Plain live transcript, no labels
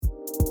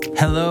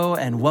Hello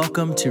and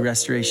welcome to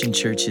Restoration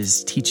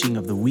Church's Teaching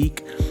of the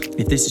Week.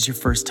 If this is your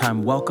first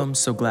time, welcome.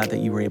 So glad that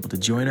you were able to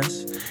join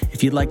us.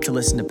 If you'd like to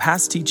listen to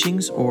past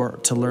teachings or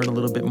to learn a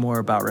little bit more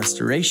about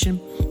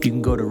restoration, you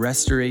can go to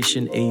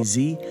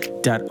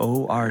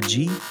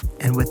restorationaz.org.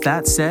 And with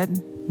that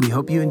said, we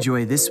hope you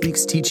enjoy this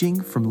week's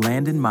teaching from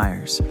Landon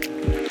Myers.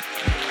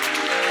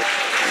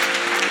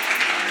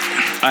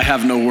 I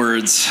have no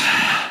words.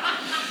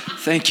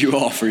 Thank you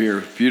all for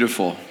your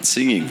beautiful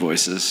singing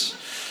voices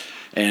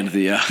and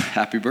the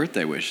happy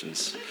birthday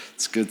wishes.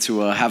 It's good to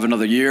have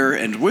another year.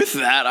 And with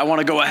that, I want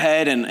to go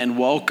ahead and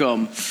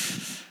welcome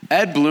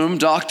Ed Bloom,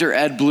 Dr.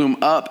 Ed Bloom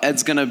up.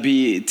 Ed's going to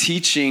be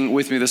teaching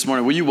with me this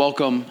morning. Will you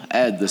welcome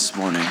Ed this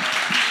morning?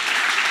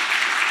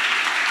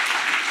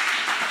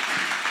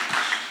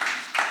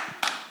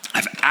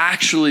 I've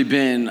actually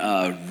been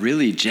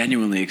really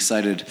genuinely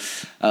excited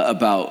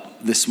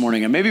about this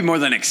morning, and maybe more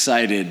than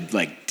excited,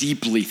 like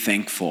deeply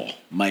thankful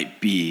might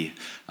be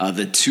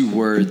the two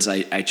words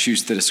I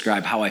choose to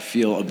describe how I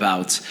feel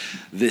about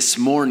this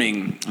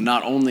morning,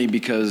 not only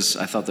because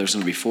I thought there's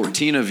going to be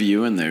 14 of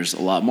you, and there's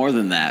a lot more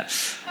than that,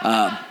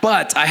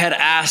 but I had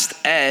asked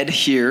Ed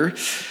here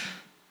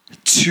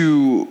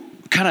to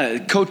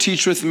kind of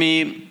co-teach with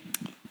me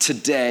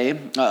today,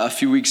 a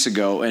few weeks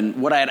ago,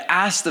 and what I had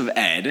asked of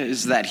Ed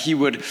is that he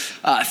would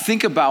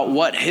think about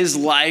what his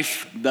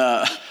life,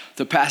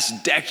 the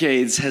past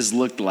decades has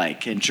looked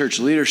like in church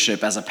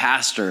leadership, as a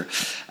pastor,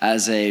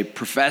 as a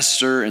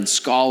professor and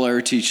scholar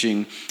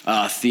teaching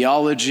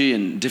theology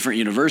in different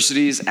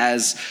universities,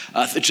 as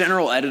the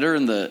general editor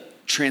in the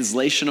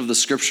translation of the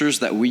scriptures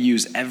that we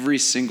use every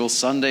single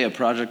Sunday, a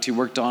project he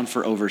worked on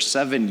for over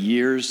 7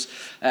 years.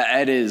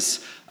 Ed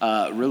is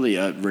really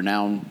a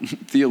renowned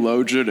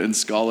theologian and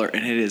scholar,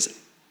 and it is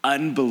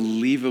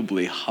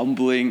unbelievably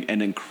humbling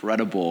and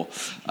incredible,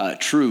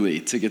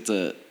 truly, to get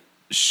to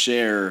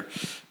share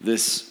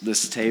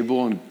this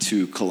table and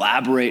to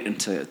collaborate and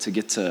to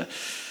get to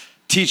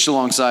teach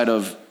alongside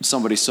of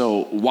somebody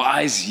so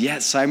wise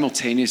yet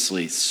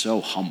simultaneously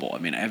so humble. I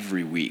mean,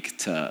 every week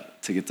to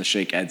get to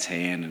shake Ed's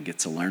hand and get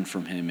to learn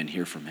from him and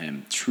hear from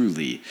him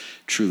truly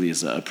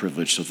is a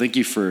privilege. So thank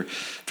you for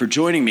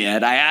joining me,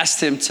 Ed. I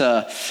asked him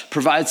to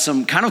provide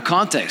some kind of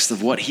context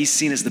of what he's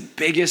seen as the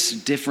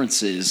biggest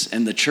differences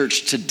in the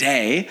church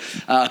today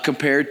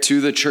compared to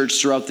the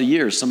church throughout the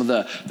years, some of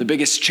the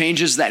biggest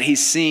changes that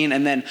he's seen,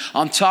 and then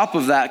on top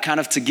of that, kind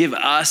of to give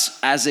us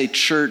as a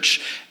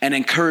church an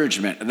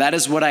encouragement. That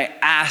is what I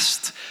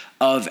asked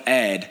of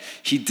Ed.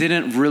 He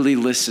didn't really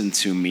listen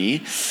to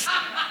me,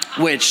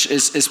 which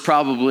is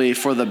probably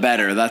for the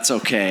better. That's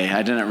okay.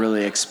 I didn't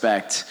really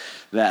expect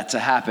that to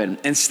happen.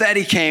 Instead,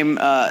 he came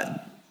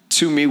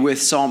to me with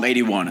Psalm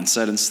 81 and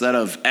said, instead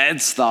of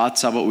Ed's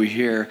thoughts, how about we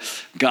hear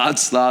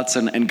God's thoughts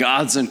and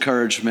God's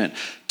encouragement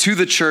to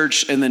the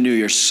church in the new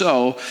year.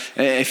 So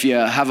if you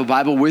have a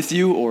Bible with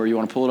you or you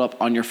want to pull it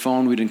up on your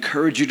phone, we'd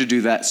encourage you to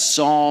do that.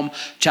 Psalm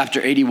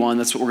chapter 81,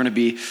 that's what we're going to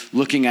be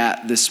looking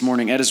at this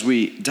morning. Ed, as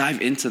we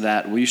dive into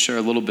that, will you share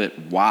a little bit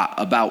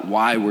about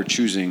why we're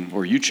choosing,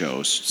 or you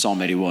chose,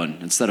 Psalm 81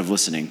 instead of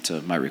listening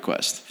to my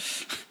request?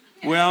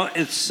 Well,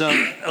 it's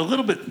a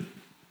little bit,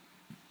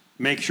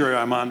 make sure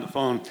I'm on the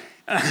phone.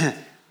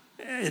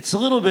 It's a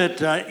little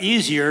bit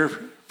easier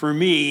for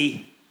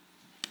me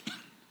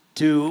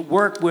to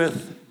work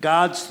with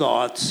God's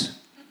thoughts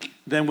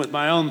than with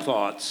my own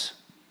thoughts.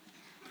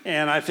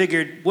 And I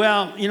figured,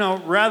 well,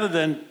 rather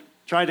than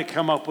try to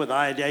come up with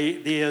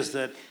ideas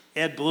that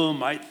Ed Bloom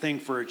might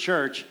think for a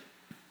church,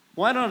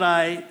 why don't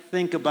I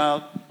think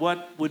about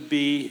what would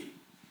be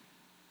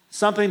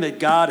something that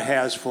God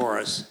has for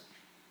us?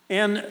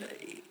 And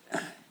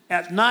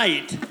at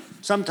night,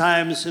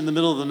 sometimes in the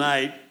middle of the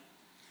night,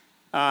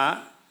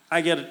 I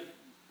get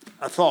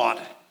a thought.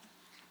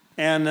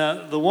 And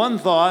the one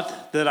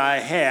thought that I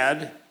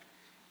had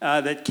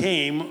that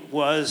came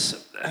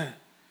was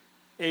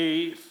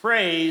a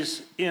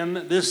phrase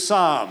in this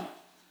psalm: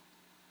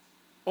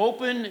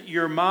 "Open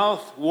your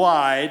mouth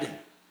wide,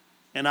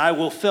 and I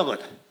will fill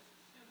it."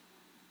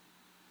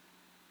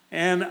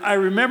 And I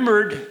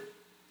remembered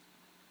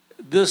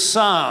this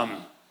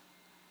psalm.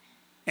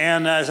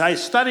 And as I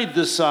studied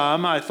this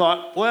psalm, I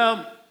thought,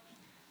 well,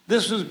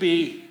 this would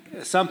be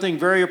something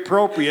very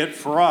appropriate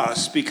for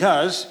us,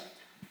 because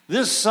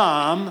this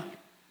psalm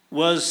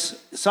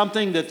was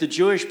something that the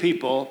Jewish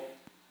people,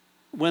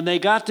 when they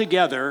got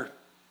together,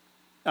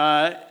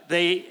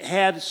 they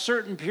had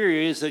certain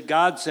periods that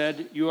God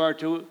said, you are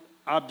to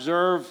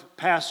observe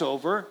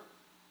Passover,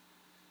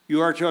 you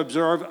are to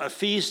observe a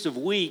feast of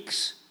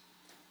weeks,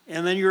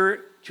 and then you're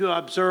to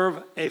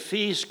observe a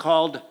feast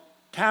called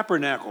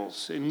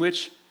Tabernacles, in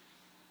which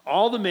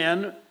all the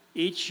men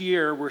each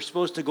year were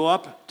supposed to go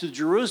up to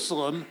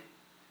Jerusalem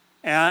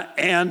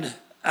and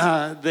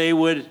they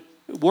would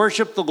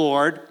worship the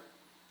Lord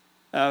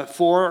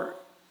for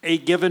a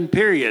given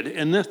period.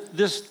 And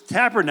this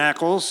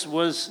Tabernacles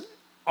was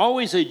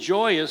always a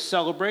joyous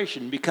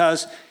celebration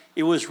because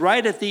it was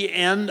right at the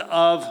end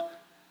of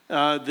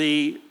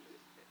the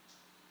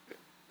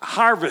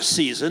harvest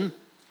season.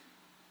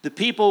 The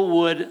people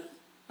would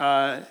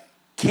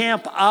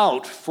camp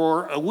out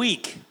for a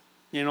week.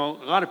 You know,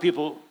 a lot of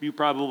people, you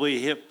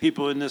probably have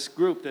people in this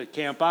group that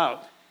camp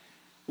out.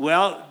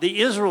 Well, the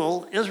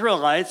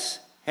Israelites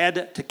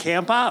had to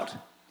camp out.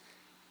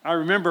 I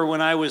remember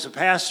when I was a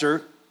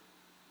pastor,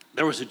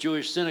 there was a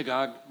Jewish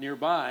synagogue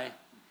nearby,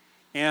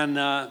 and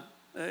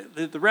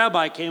the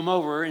rabbi came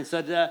over and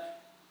said,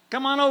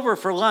 come on over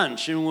for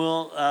lunch and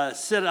we'll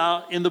sit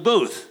out in the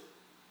booth.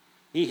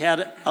 He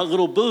had a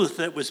little booth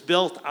that was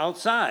built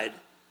outside.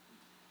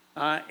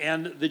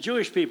 And the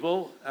Jewish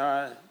people,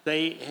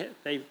 they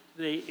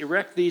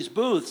erect these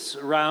booths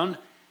around,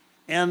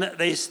 and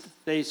they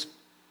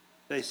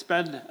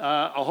spend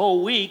a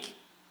whole week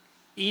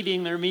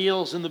eating their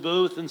meals in the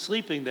booth and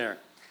sleeping there.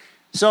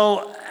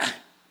 So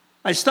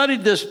I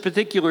studied this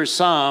particular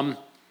psalm,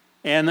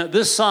 and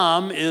this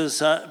psalm is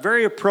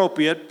very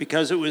appropriate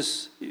because it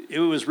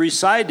was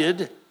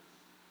recited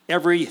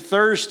every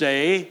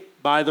Thursday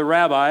by the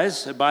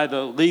rabbis, by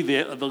the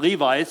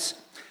Levites,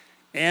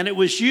 and it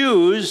was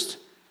used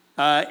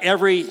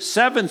every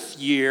seventh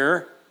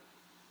year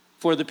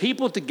for the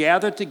people to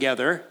gather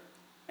together,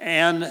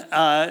 and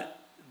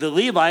the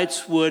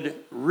Levites would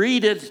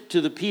read it to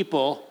the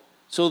people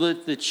so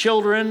that the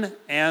children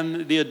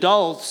and the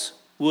adults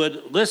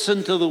would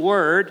listen to the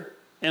word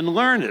and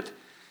learn it.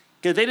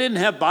 Because they didn't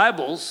have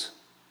Bibles,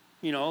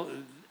 you know,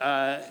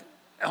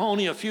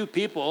 only a few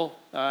people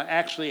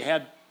actually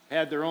had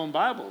their own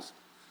Bibles.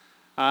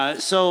 And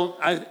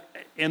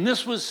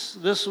this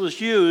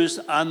was used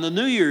on the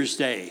New Year's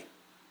Day.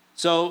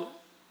 So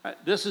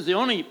this is the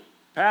only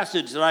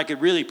passage that I could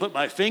really put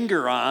my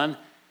finger on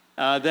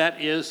that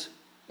is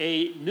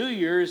a New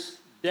Year's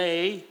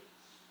Day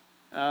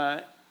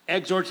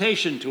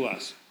exhortation to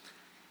us.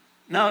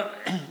 Now,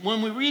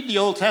 when we read the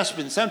Old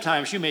Testament,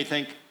 sometimes you may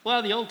think,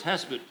 well, the Old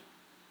Testament,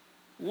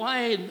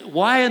 why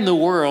in the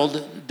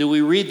world do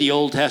we read the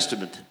Old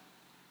Testament?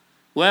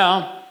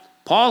 Well,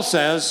 Paul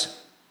says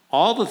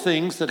all the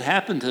things that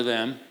happen to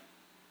them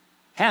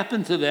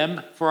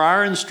for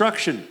our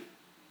instruction.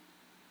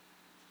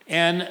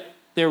 And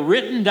they're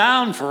written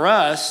down for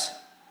us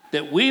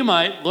that we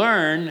might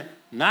learn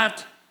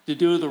not to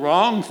do the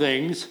wrong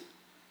things,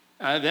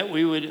 that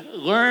we would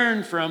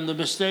learn from the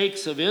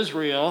mistakes of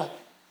Israel,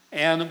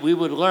 and we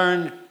would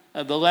learn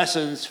the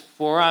lessons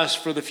for us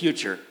for the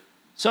future.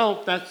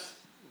 So that's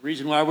the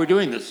reason why we're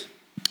doing this.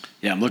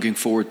 Yeah, I'm looking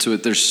forward to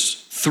it. There's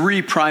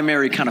three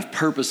primary kind of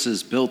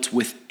purposes built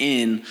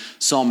within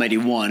Psalm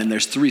 81, and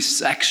there's three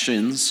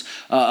sections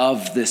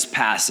of this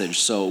passage.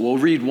 So we'll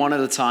read one at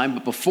a time,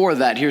 but before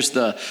that, here's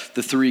the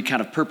three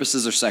kind of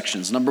purposes or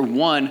sections. Number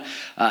one,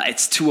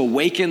 it's to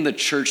awaken the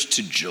church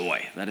to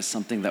joy. That is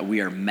something that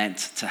we are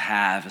meant to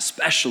have,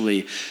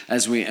 especially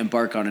as we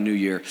embark on a new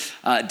year.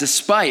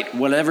 Despite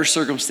whatever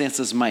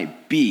circumstances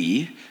might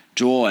be,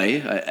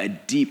 joy, a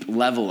deep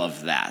level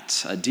of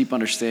that, a deep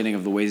understanding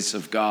of the ways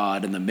of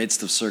God in the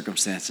midst of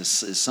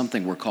circumstances is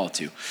something we're called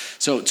to.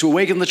 So to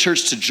awaken the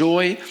church to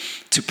joy,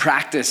 to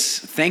practice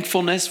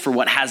thankfulness for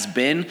what has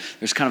been,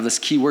 there's kind of this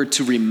key word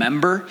to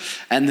remember.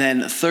 And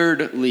then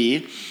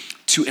thirdly,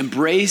 to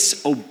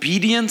embrace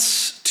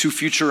obedience to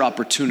future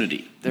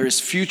opportunity. There is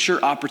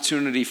future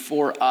opportunity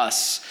for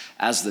us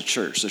as the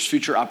church. There's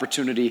future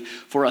opportunity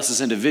for us as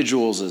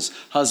individuals, as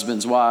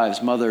husbands,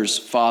 wives, mothers,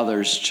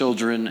 fathers,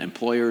 children,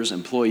 employers,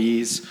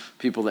 employees,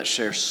 people that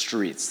share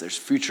streets. There's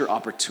future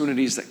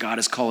opportunities that God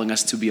is calling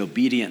us to be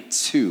obedient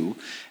to,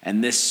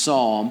 and this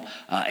psalm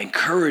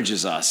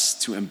encourages us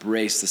to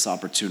embrace this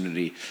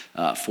opportunity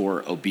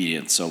for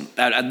obedience. So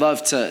I'd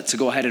love to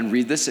go ahead and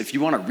read this. If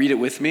you want to read it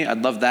with me,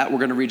 I'd love that. We're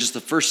going to read just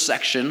the first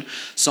section,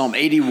 Psalm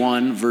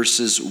 81,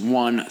 verses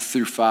 1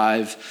 through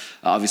 5,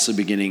 obviously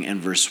beginning in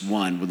verse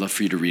 1. Would love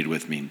for you to read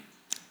with me.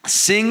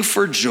 Sing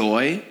for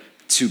joy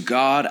to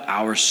God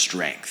our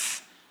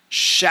strength.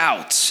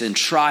 Shout in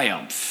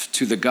triumph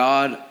to the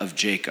God of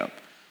Jacob.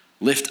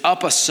 Lift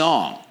up a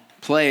song,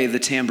 play the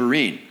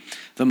tambourine,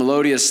 the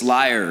melodious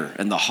lyre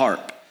and the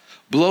harp.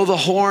 Blow the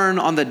horn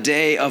on the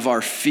day of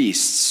our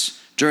feasts,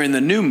 during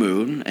the new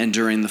moon and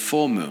during the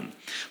full moon.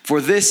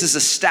 For this is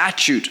a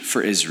statute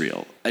for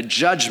Israel, a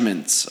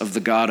judgment of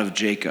the God of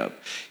Jacob.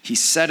 He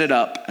set it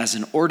up as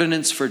an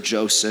ordinance for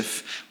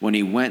Joseph when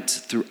he went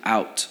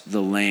throughout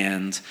the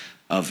land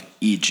of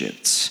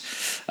Egypt.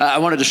 I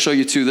wanted to show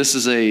you too, this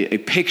is a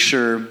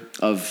picture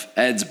of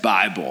Ed's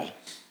Bible,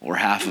 or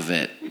half of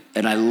it.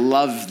 And I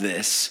love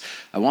this.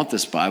 I want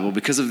this Bible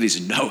because of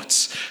these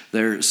notes.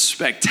 They're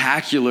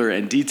spectacular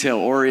and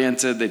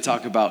detail-oriented. They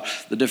talk about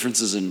the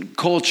differences in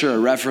culture,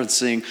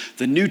 referencing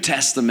the New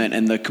Testament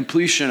and the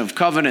completion of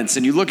covenants.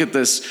 And you look at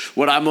this,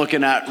 what I'm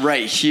looking at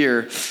right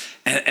here,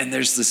 and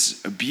there's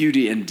this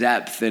beauty and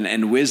depth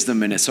and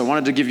wisdom in it. So I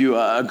wanted to give you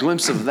a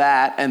glimpse of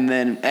that. And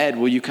then, Ed,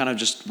 will you kind of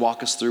just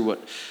walk us through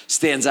what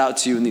stands out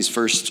to you in these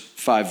first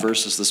 5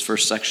 verses, this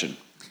first section?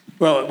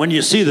 Well, when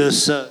you see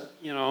this,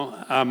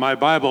 my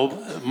Bible,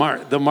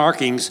 the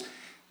markings,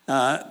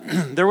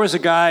 there was a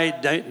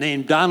guy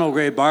named Donald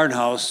Ray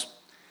Barnhouse.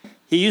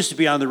 He used to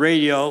be on the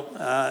radio.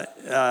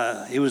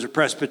 He was a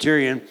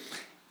Presbyterian.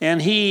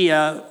 And he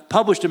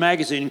published a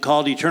magazine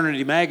called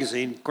Eternity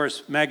Magazine. Of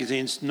course,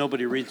 magazines,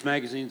 nobody reads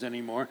magazines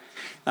anymore.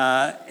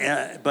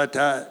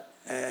 But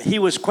he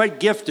was quite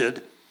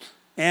gifted,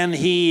 and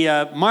he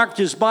marked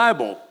his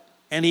Bible.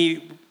 And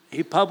he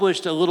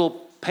published a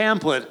little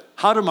pamphlet,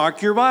 How to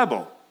Mark Your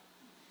Bible.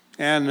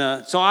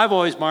 And so I've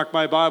always marked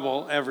my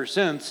Bible ever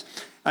since.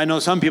 I know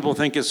some people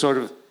think it's sort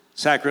of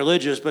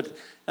sacrilegious, but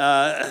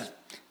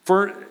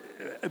for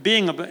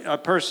being a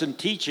person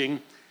teaching,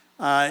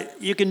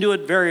 you can do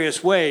it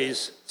various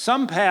ways.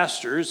 Some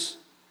pastors,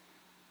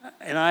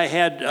 and I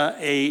had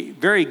a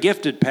very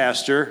gifted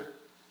pastor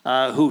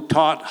who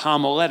taught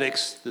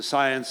homiletics, the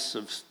science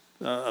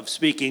of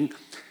speaking.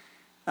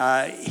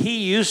 He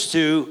used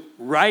to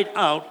write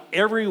out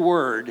every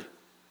word,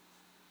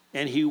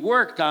 and he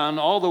worked on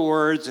all the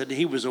words, and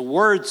he was a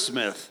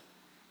wordsmith.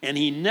 And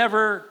he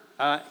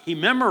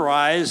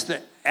memorized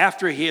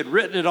after he had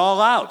written it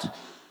all out.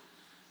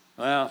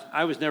 Well,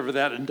 I was never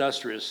that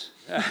industrious.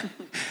 To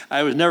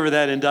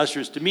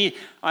me,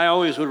 I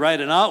always would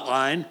write an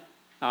outline,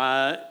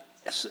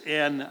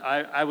 and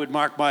I would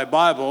mark my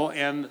Bible,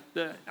 and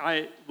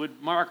I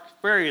would mark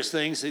various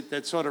things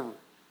that sort of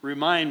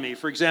remind me.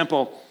 For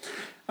example,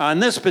 on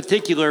this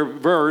particular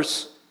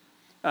verse,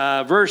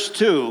 verse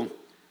 2,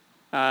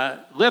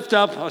 lift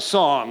up a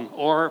song,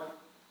 or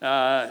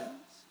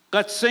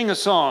let's sing a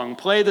song,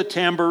 play the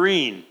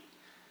tambourine.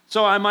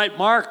 So I might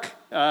mark,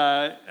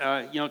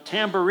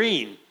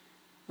 tambourine.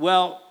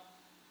 Well,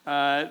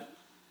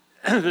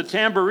 the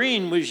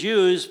tambourine was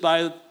used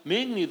by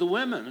mainly the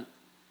women,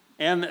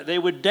 and they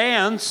would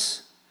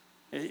dance.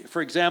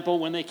 For example,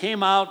 when they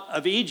came out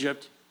of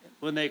Egypt,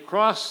 when they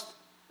crossed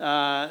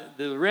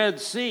the Red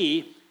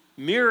Sea,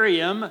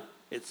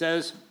 it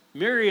says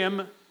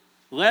Miriam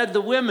led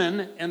the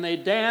women, and they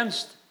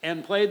danced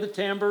and played the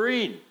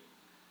tambourine.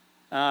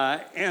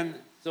 And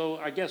so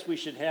I guess we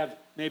should have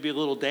maybe a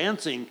little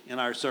dancing in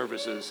our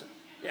services.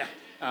 Yeah.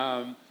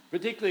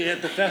 Particularly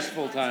at the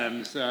festival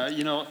times,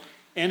 And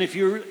if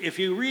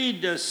you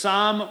read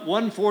Psalm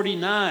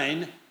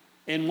 149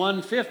 and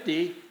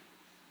 150,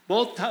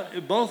 both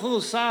of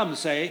those psalms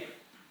say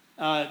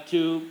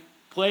to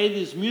play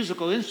these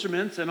musical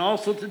instruments and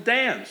also to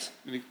dance.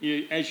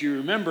 As you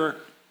remember,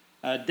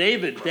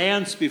 David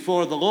danced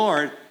before the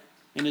Lord,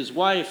 and his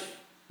wife,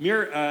 she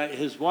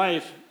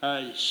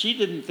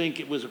didn't think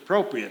it was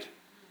appropriate.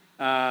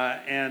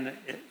 And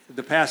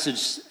the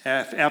passage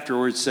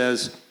afterwards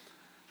says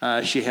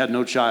she had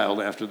no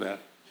child after that.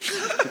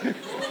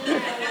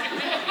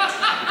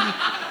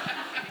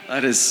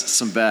 That is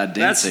some bad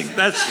dancing.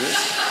 That's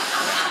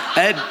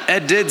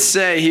Ed did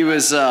say he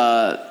was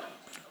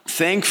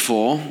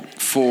thankful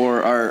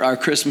for our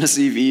Christmas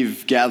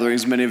Eve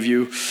gatherings. Many of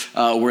you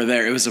were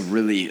there. It was a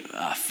really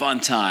fun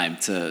time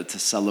to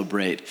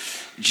celebrate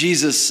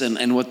Jesus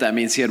and what that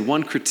means. He had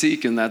one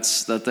critique, and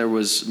that's that there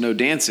was no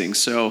dancing.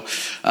 So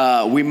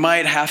we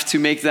might have to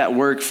make that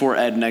work for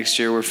Ed next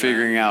year. We're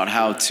figuring out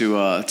how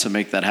to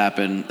make that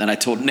happen. And I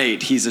told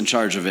Nate he's in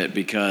charge of it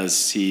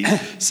because he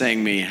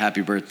sang me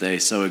happy birthday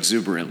so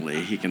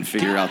exuberantly he can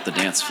figure out the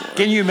dance floor.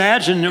 Can you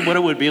imagine what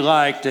it would be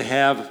like to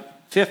have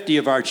 50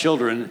 of our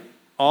children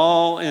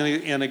all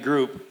in a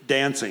group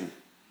dancing?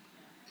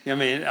 I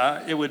mean,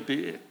 it would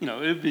be,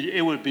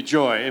 it would be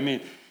joy. I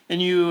mean,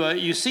 and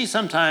you see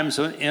sometimes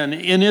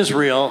in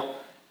Israel,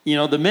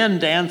 the men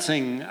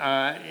dancing,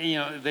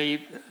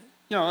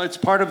 it's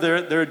part of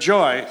their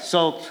joy.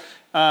 So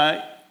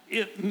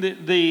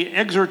the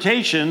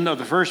exhortation of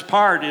the first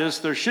part is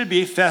there should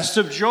be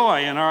festive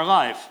joy in our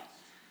life.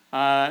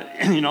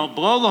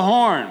 Blow the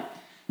horn.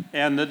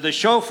 And the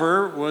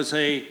shofar was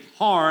a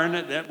horn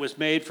that was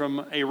made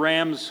from a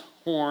ram's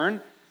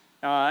horn,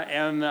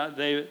 and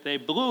they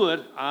blew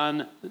it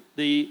on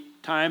the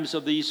times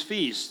of these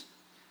feasts,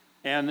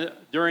 and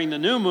during the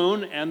new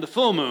moon and the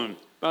full moon.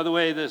 By the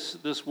way,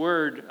 this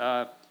word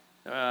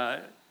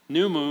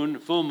new moon,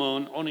 full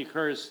moon, only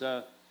occurs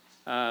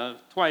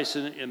twice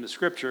in the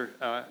scripture,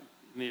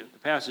 in the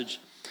passage.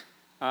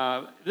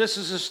 This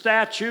is a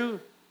statute,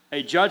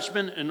 a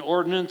judgment, an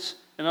ordinance.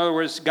 In other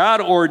words, God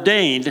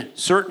ordained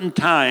certain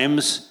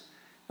times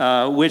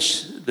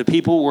which the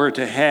people were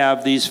to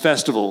have these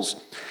festivals.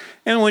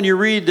 And when you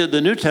read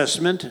the New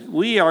Testament,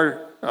 we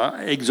are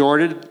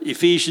exhorted,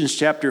 Ephesians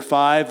chapter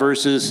 5,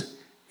 verses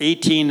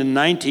 18 and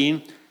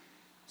 19,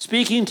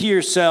 speaking to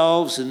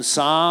yourselves in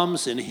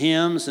psalms and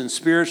hymns and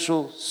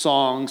spiritual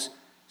songs,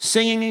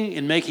 singing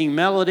and making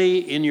melody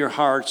in your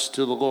hearts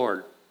to the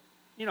Lord.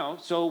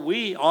 So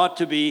we ought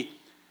to be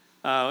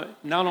not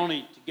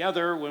only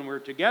together when we're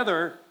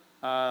together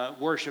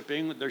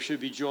worshiping, there should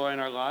be joy in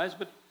our lives,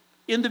 but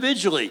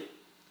individually,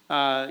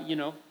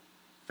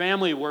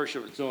 family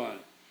worship and so on.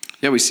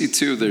 Yeah, we see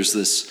too, there's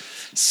this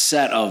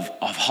set of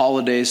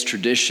holidays,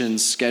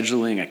 traditions,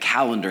 scheduling, a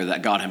calendar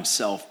that God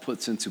himself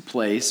puts into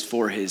place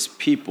for his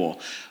people,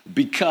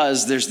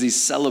 because there's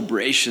these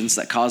celebrations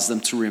that cause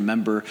them to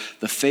remember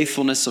the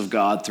faithfulness of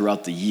God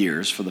throughout the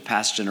years for the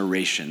past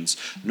generations,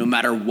 no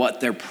matter what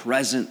their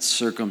present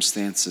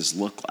circumstances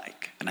look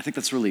like. And I think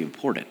that's really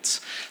important.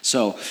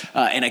 So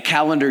in a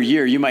calendar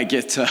year, you might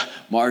get to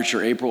March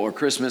or April or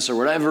Christmas or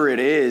whatever it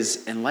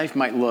is, and life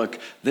might look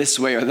this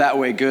way or that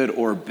way, good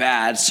or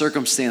bad.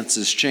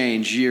 Circumstances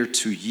change year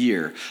to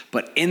year.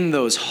 But in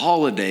those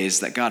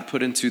holidays that God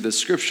put into the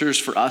scriptures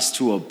for us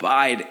to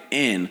abide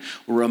in,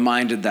 we're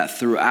reminded that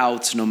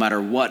throughout, no matter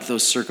what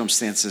those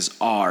circumstances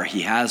are,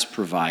 he has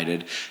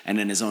provided, and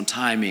in his own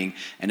timing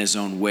and his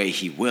own way,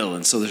 he will.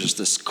 And so there's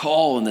this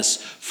call in this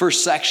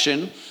first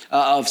section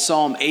of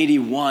Psalm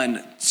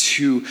 81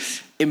 to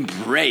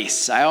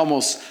embrace. I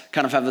almost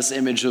kind of have this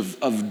image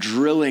of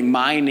drilling,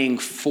 mining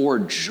for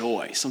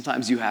joy.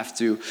 Sometimes you have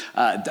to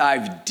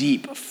dive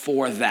deep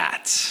for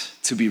that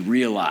to be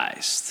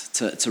realized,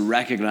 to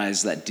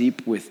recognize that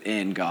deep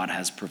within God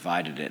has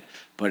provided it,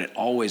 but it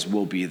always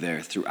will be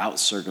there throughout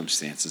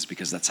circumstances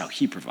because that's how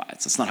he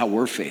provides. That's not how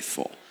we're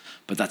faithful,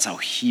 but that's how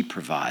he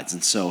provides.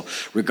 And so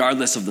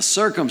regardless of the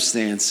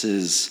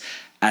circumstances,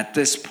 at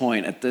this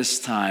point, at this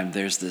time,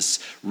 there's this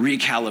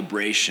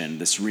recalibration,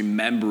 this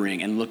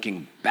remembering and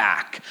looking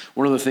back.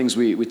 One of the things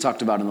we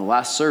talked about in the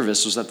last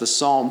service was that the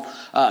psalm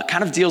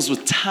kind of deals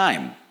with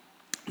time.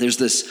 There's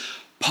this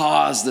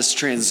pause, this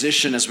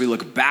transition as we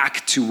look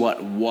back to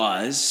what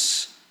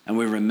was, and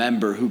we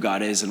remember who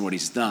God is and what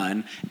he's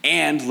done,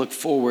 and look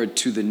forward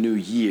to the new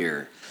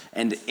year.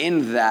 And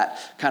in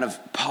that kind of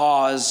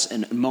pause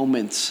and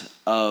moment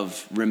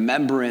of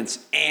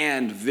remembrance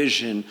and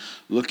vision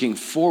looking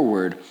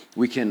forward,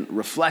 we can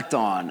reflect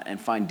on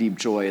and find deep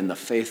joy in the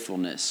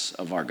faithfulness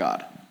of our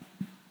God.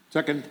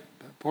 Second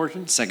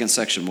portion? Second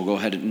section. We'll go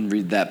ahead and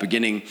read that,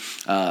 beginning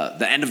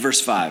the end of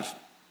verse 5.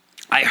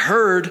 I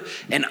heard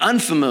an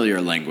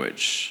unfamiliar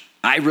language.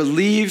 I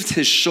relieved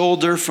his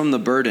shoulder from the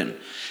burden.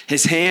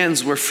 His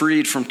hands were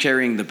freed from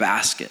carrying the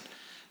basket.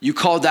 You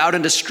called out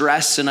in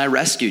distress, and I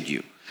rescued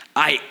you.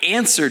 I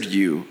answered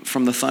you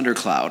from the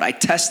thundercloud. I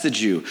tested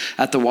you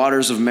at the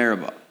waters of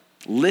Meribah.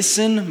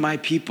 Listen, my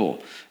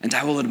people, and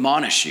I will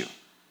admonish you.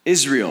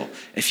 Israel,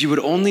 if you would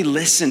only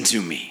listen to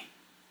me.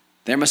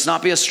 There must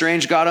not be a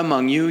strange God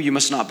among you. You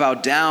must not bow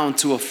down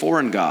to a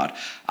foreign God.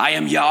 I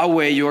am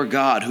Yahweh, your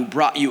God, who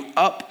brought you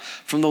up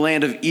from the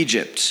land of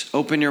Egypt.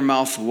 Open your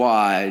mouth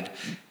wide,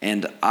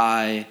 and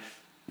I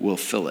will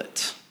fill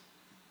it.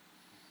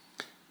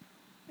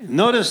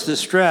 Notice the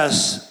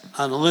stress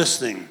on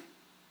listening.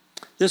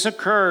 This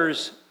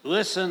occurs,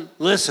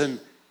 listen,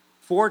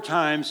 4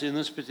 times in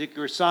this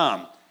particular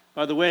psalm.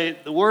 By the way,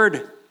 the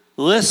word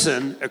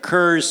listen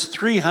occurs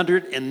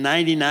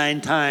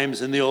 399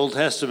 times in the Old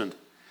Testament.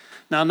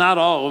 Now, not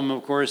all of them,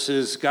 of course,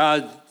 is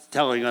God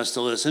telling us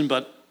to listen,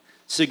 but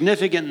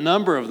significant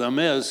number of them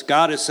is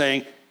God is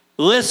saying,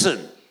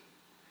 listen.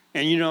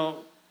 And you know,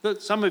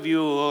 some of you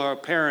who are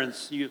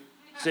parents, you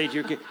say to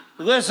your kid,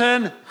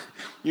 listen,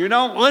 you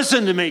don't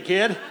listen to me,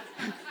 kid.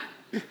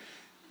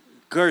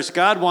 Of course,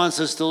 God wants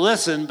us to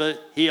listen,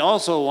 but he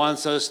also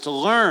wants us to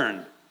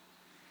learn.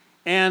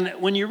 And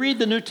when you read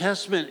the New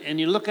Testament and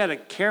you look at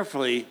it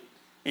carefully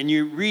and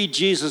you read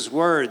Jesus'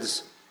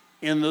 words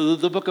in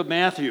the book of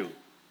Matthew,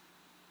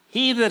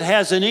 he that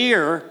has an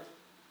ear,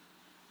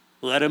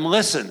 let him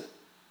listen.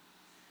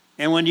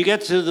 And when you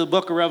get to the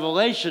book of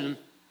Revelation,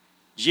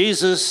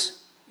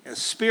 Jesus'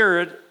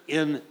 Spirit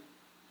in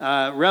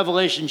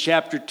Revelation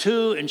chapter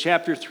 2 and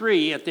chapter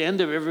 3, at the end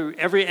of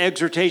every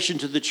exhortation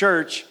to the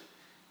church,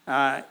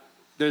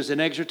 there's an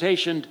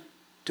exhortation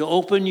to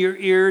open your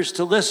ears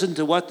to listen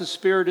to what the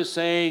Spirit is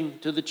saying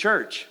to the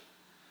church.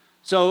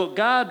 So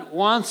God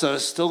wants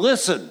us to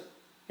listen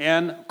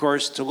and, of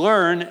course, to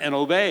learn and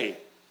obey.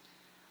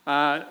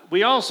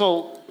 We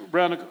also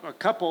run a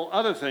couple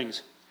other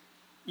things.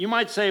 You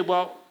might say,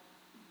 well,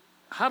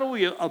 how do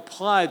we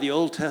apply the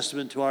Old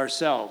Testament to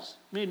ourselves?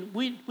 I mean,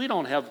 we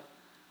don't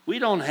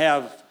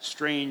have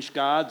strange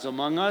gods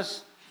among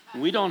us.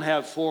 We don't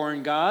have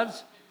foreign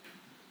gods.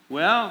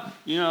 Well,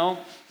 you know,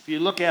 if you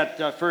look at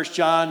 1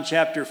 John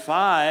chapter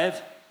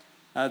 5,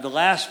 the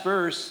last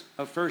verse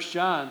of 1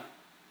 John,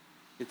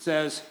 it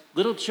says,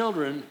 little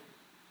children,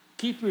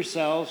 keep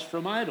yourselves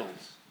from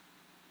idols.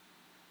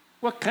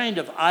 What kind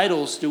of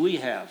idols do we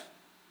have?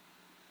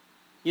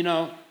 You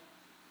know,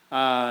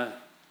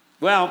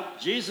 well,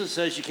 Jesus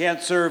says you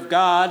can't serve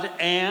God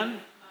and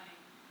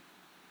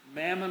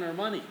mammon or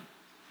money.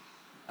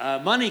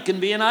 Money can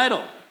be an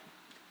idol.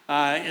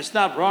 It's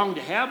not wrong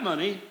to have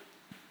money,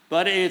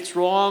 but it's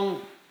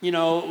wrong, you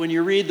know, when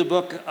you read the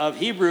book of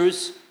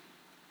Hebrews,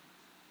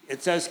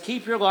 it says,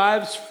 keep your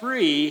lives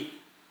free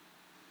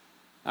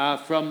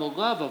from the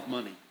love of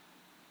money.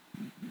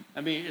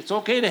 I mean, it's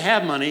okay to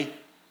have money,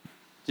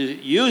 to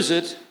use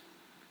it,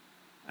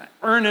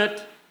 earn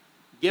it,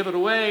 give it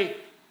away,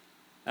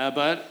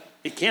 but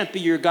it can't be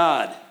your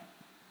God.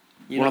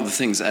 One of the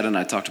things Ed and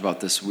I talked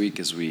about this week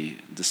as we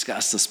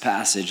discussed this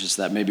passage is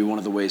that maybe one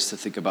of the ways to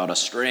think about a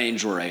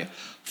strange or a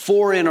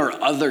foreign or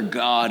other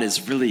God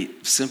is really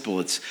simple.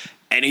 It's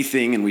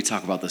anything, and we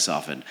talk about this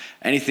often,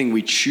 anything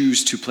we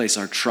choose to place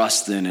our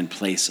trust in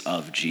place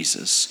of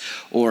Jesus.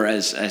 Or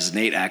as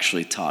Nate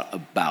actually taught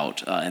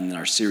about in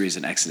our series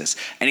in Exodus,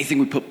 anything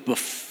we put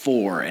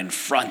before, in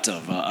front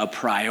of, a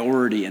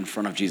priority in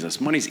front of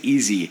Jesus. Money's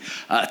easy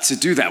to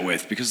do that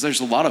with because there's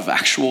a lot of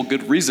actual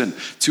good reason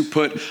to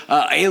put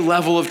a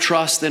level of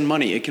trust in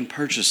money. It can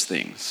purchase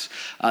things.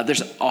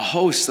 There's a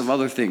host of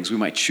other things we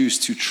might choose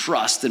to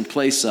trust in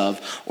place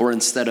of or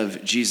instead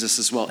of Jesus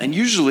as well. And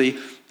usually,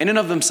 in and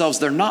of themselves,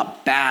 they're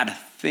not bad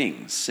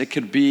things. It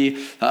could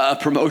be a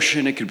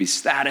promotion, it could be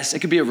status, it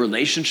could be a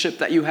relationship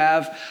that you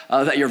have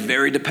that you're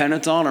very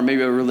dependent on, or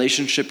maybe a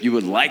relationship you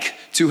would like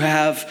to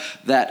have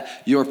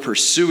that you're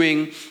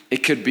pursuing.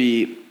 It could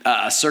be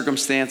a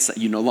circumstance that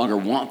you no longer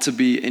want to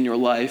be in your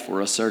life, or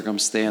a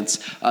circumstance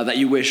that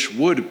you wish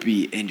would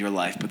be in your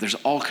life. But there's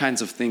all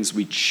kinds of things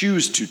we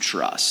choose to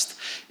trust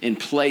in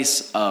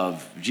place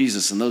of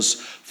Jesus, and those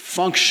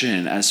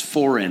function as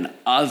foreign,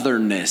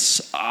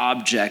 otherness,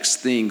 objects,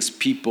 things,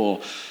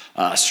 people,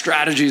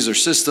 strategies or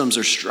systems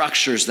or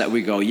structures that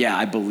we go, yeah,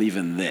 I believe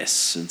in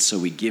this. And so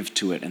we give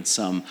to it in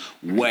some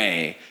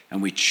way,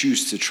 and we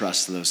choose to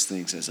trust those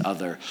things as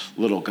other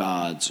little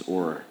gods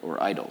or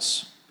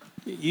idols.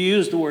 You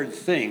used the word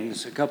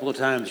things a couple of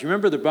times. You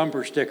remember the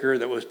bumper sticker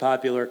that was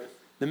popular,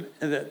 the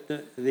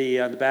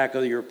on the back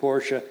of your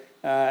Porsche?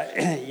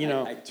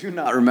 I do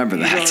not remember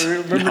that.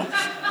 You don't remember?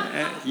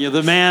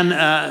 The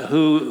man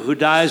who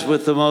dies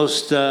with the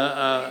most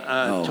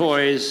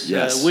toys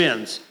yes.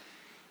 Wins.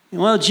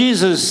 Well,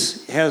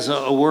 Jesus has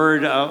a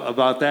word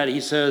about that.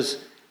 He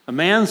says, a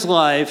man's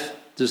life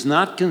does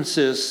not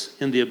consist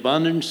in the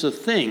abundance of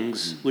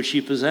things which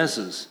he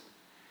possesses.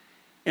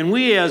 And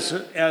we as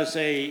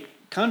a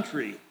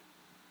country,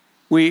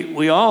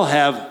 we all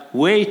have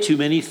way too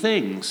many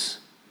things.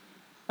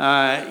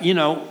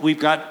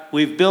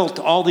 We've built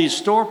all these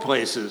store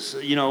places.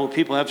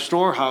 People have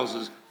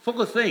storehouses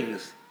full of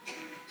things.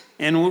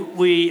 And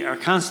we are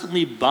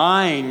constantly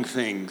buying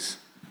things.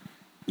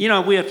 We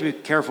have to be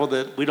careful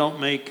that we don't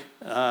make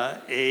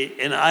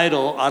an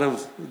idol out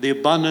of the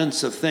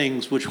abundance of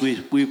things which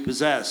we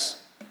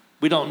possess.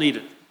 We don't need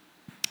it.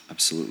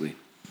 Absolutely.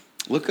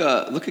 Look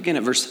again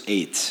at verse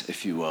 8,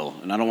 if you will.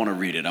 And I don't want to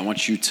read it. I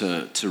want you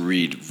to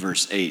read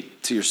verse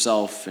 8 to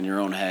yourself in your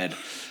own head.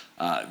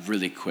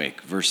 Really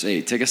quick, verse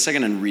 8. Take a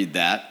second and read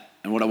that.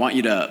 And what I want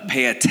you to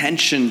pay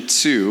attention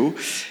to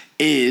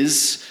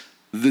is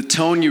the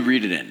tone you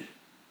read it in.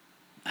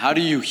 How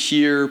do you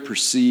hear,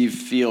 perceive,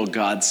 feel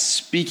God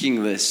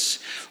speaking this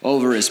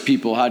over his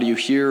people? How do you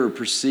hear or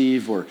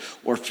perceive or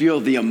feel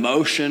the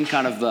emotion,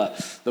 kind of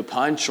the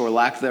punch or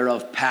lack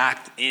thereof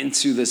packed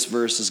into this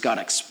verse as God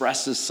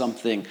expresses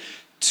something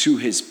to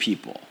his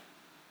people?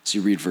 So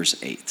you read verse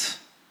 8.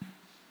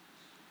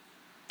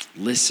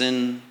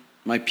 Listen,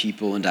 my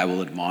people, and I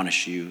will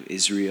admonish you,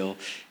 Israel,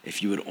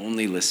 if you would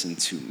only listen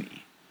to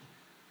me.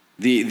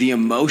 The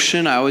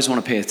emotion, I always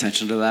want to pay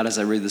attention to that as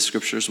I read the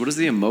scriptures. What is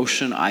the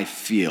emotion I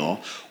feel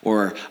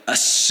or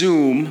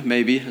assume,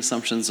 maybe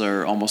assumptions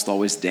are almost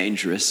always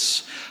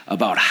dangerous,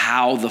 about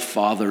how the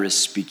Father is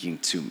speaking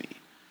to me?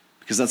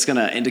 Because that's going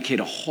to indicate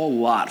a whole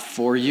lot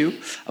for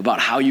you about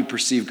how you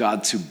perceive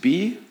God to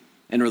be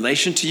in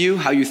relation to you,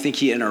 how you think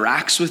he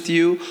interacts with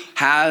you,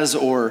 has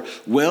or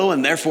will,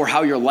 and therefore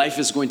how your life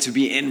is going to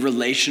be in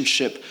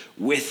relationship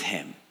with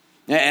him.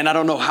 And I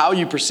don't know how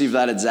you perceive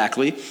that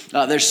exactly.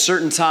 There's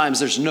certain times,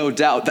 there's no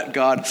doubt that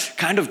God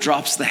kind of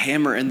drops the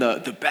hammer in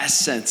the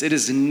best sense. It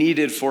is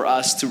needed for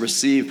us to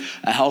receive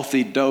a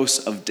healthy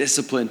dose of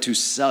discipline to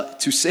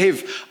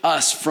save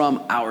us from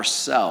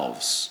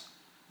ourselves.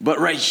 But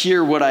right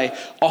here, what I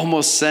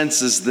almost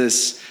sense is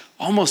this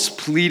almost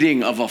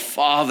pleading of a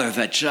father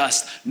that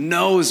just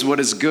knows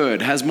what is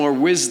good, has more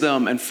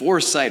wisdom and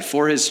foresight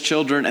for his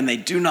children, and they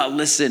do not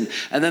listen.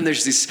 And then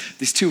there's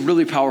these two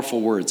really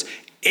powerful words,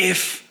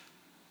 if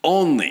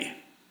only.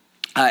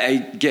 I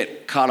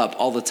get caught up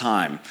all the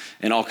time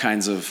in all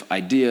kinds of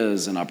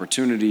ideas and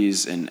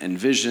opportunities and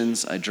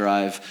visions. I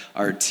drive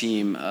our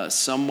team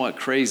somewhat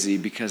crazy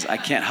because I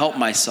can't help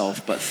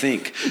myself but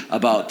think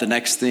about the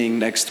next thing,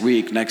 next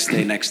week, next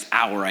day, next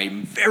hour.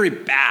 I'm very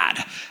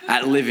bad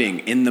at living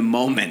in the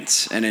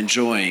moment and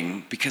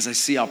enjoying because I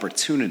see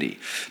opportunity.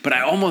 But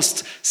I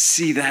almost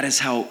see that as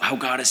how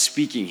God is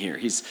speaking here.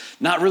 He's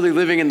not really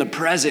living in the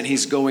present.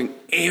 He's going,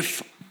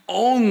 if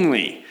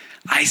only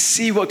I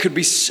see what could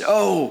be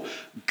so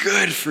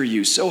good for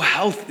you, so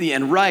healthy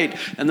and right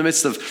in the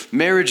midst of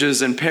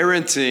marriages and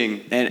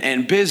parenting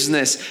and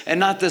business, and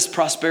not this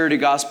prosperity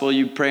gospel,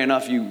 you pray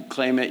enough, you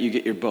claim it, you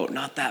get your boat.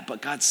 Not that,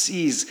 but God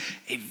sees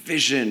a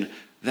vision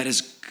that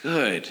is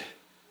good.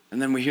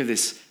 And then we hear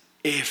this,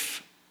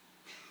 if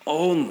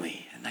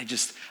only. And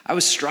I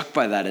was struck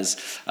by that as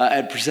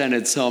Ed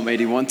presented Psalm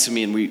 81 to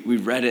me, and we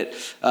read it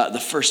the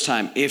first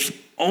time.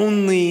 If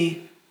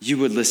only you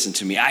would listen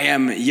to me. I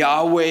am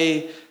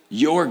Yahweh,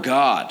 your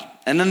God.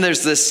 And then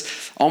there's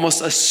this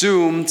almost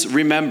assumed,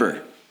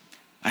 remember,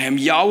 I am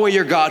Yahweh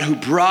your God who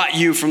brought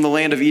you from the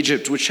land of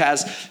Egypt, which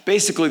has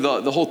basically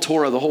the whole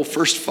Torah, the whole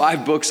first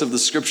 5 books of the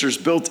scriptures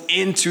built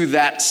into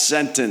that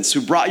sentence.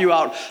 Who brought you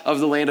out of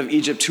the land of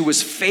Egypt, who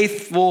was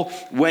faithful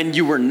when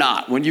you were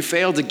not, when you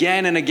failed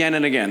again and again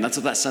and again. That's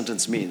what that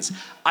sentence means.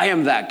 I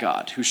am that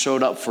God who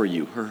showed up for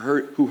you,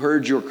 who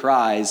heard your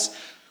cries,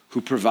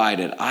 who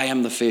provided. I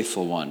am the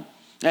faithful one.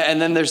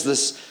 And then there's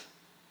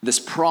this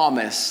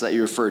promise that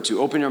you refer to.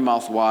 Open your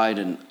mouth wide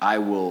and I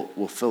will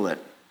fill it.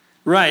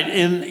 Right,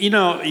 and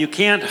you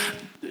can't,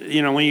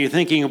 when you're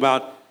thinking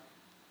about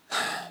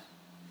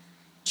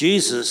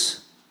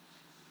Jesus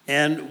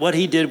and what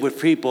he did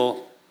with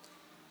people,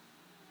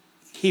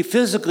 he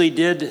physically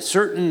did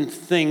certain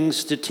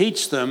things to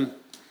teach them.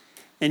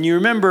 And you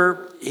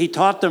remember, he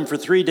taught them for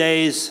 3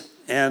 days,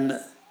 and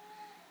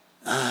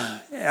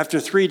after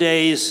 3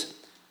 days,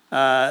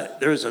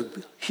 there was a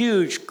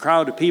huge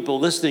crowd of people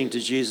listening to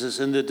Jesus,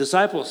 and the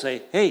disciples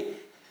say, hey,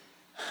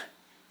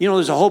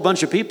 there's a whole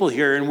bunch of people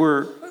here, and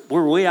we're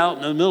way out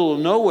in the middle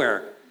of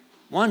nowhere.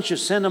 Why don't you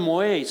send them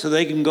away so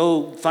they can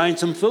go find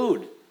some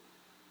food?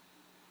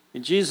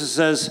 And Jesus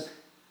says,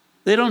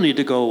 they don't need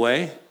to go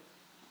away.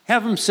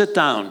 Have them sit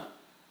down.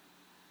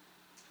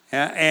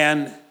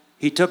 And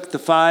he took the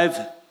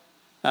 5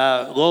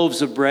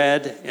 loaves of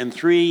bread and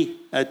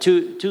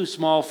two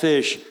small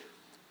fish.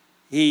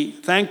 He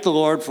thanked the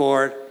Lord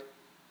for it,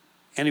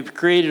 and he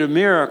created a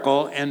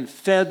miracle and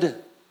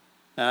fed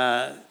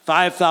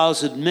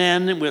 5,000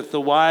 men with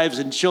the wives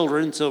and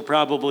children, so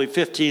probably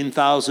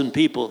 15,000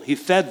 people. He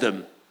fed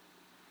them.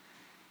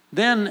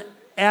 Then,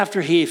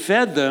 after he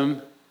fed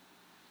them,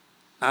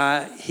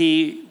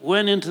 he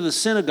went into the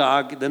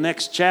synagogue, the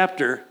next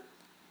chapter,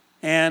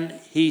 and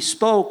he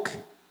spoke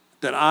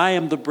that I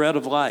am the bread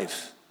of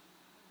life.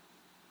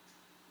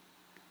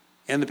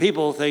 And the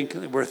people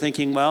were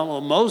thinking, well,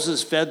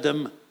 Moses fed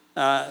them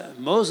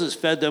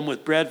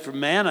with bread from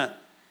manna,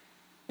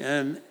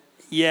 and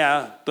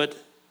yeah, but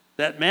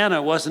that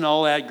manna wasn't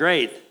all that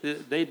great.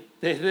 They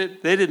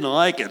didn't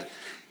like it.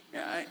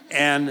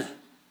 And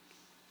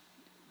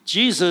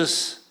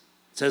Jesus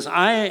says,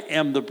 I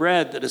am the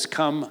bread that has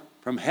come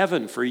from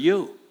heaven for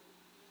you.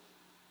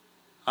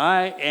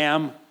 I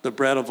am the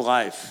bread of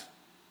life.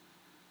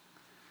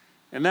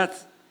 And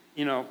that's,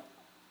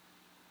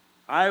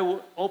 I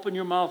will open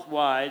your mouth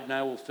wide and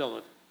I will fill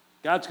it.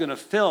 God's going to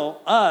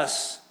fill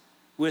us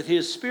with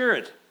his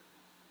Spirit,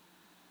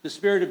 the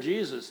Spirit of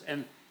Jesus.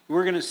 And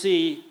we're going to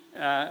see,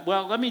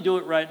 let me do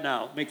it right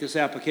now, make this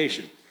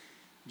application.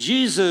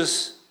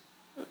 Jesus,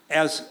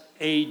 as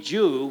a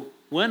Jew,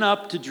 went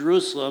up to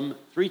Jerusalem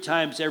 3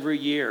 times every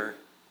year.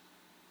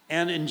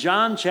 And in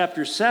John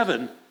chapter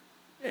 7,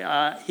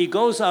 he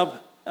goes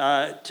up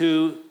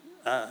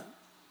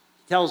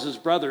tells his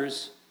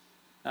brothers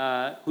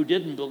who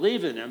didn't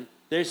believe in him,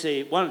 they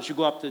say, why don't you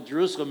go up to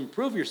Jerusalem and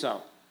prove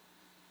yourself?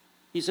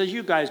 He says,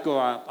 you guys go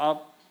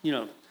up,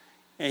 and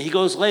he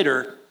goes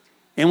later.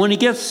 And when he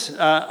gets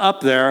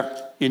up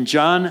there in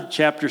John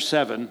chapter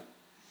 7,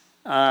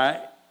 I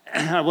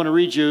want to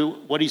read you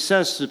what he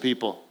says to the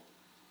people.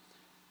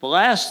 The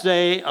last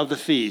day of the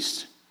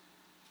feast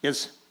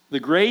is the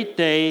great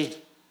day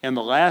and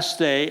the last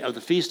day of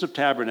the Feast of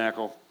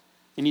Tabernacle.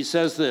 And he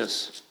says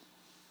this,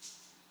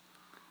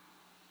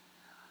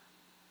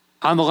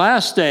 on the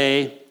last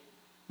day,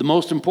 the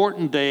most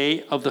important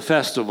day of the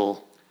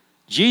festival,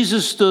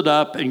 Jesus stood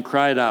up and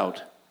cried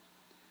out,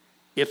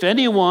 if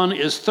anyone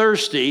is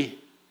thirsty,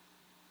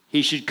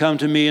 he should come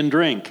to me and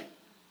drink.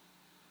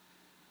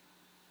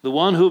 The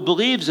one who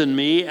believes in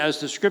me, as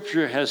the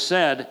scripture has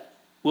said,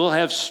 will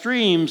have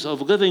streams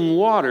of living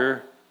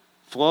water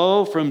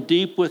flow from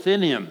deep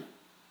within him.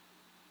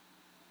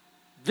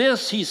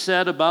 This he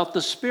said about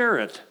the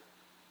Spirit.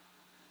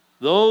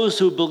 Those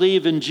who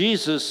believe in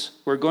Jesus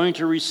were going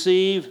to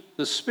receive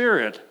the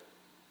Spirit,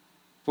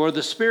 for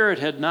the Spirit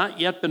had not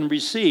yet been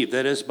received,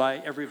 that is, by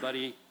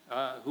everybody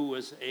who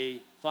was a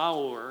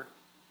follower,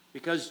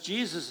 because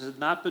Jesus had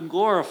not been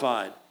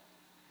glorified.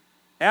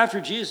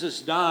 After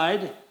Jesus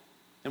died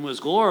and was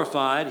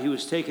glorified, he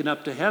was taken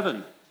up to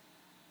heaven.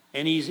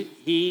 And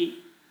he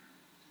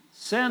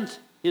sent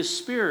his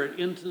Spirit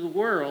into the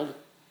world,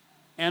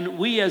 and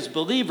we as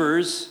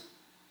believers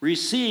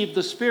receive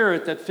the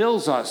Spirit that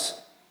fills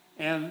us.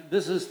 And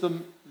this is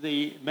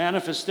the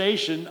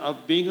manifestation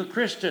of being a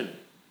Christian.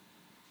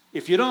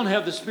 If you don't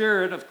have the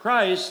Spirit of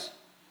Christ,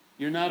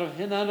 you're not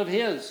of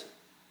his.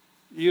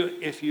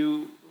 If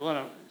you want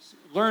to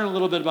learn a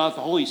little bit about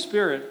the Holy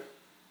Spirit,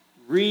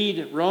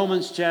 read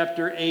Romans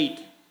chapter 8.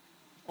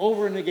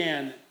 Over and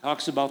again,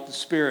 talks about the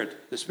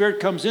Spirit. The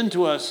Spirit comes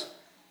into us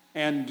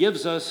and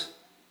gives us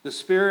the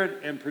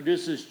Spirit and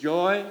produces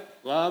joy,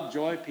 love,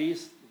 joy,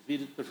 peace,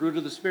 the fruit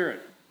of the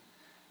Spirit.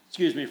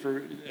 Excuse me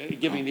for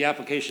giving the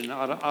application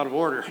out of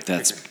order.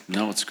 It's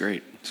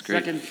great. It's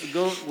great.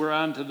 We're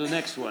on to the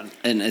next one.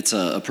 And it's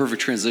a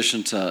perfect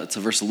transition to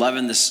verse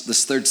 11,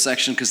 this third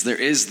section, because there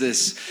is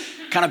this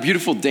kind of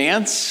beautiful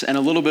dance and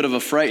a little bit of a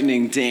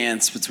frightening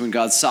dance between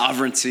God's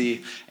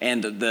sovereignty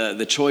and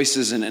the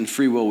choices and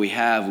free will we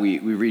have. We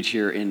read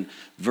here in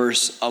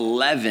verse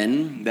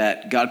 11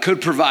 that God could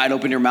provide.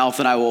 Open your mouth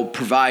and I will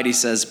provide, he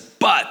says,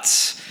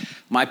 but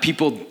my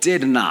people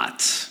did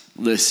not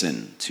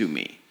listen to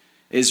me.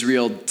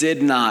 Israel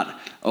did not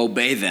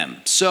obey them.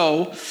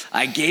 So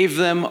I gave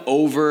them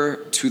over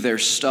to their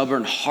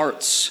stubborn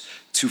hearts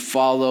to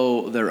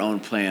follow their own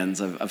plans.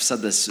 I've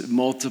said this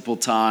multiple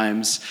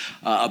times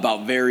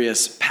about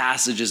various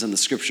passages in the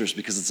scriptures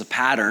because it's a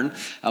pattern,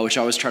 which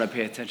I always try to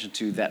pay attention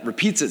to, that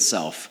repeats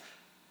itself.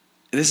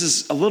 This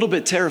is a little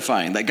bit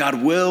terrifying, that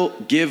God will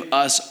give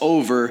us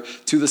over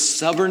to the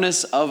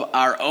stubbornness of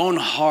our own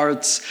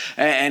hearts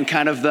and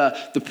kind of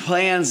the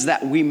plans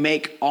that we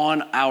make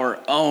on our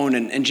own.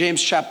 And James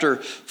chapter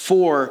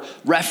 4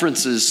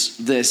 references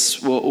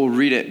this. We'll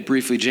read it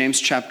briefly. James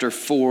chapter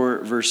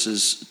 4,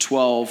 verses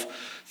 12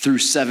 through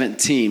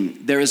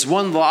 17. There is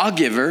one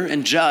lawgiver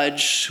and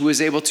judge who is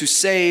able to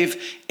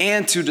save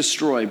and to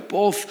destroy.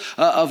 Both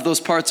of those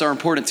parts are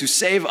important, to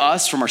save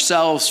us from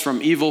ourselves,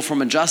 from evil,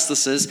 from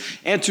injustices,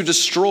 and to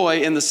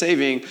destroy in the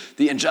saving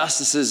the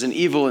injustices and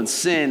evil and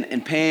sin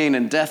and pain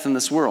and death in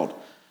this world.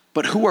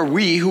 But who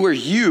are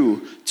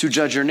you to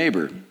judge your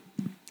neighbor?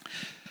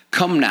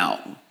 Come now,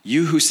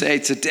 you who say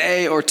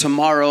today or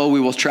tomorrow we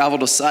will travel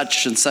to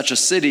such and such a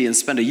city and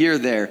spend a year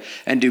there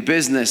and do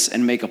business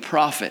and make a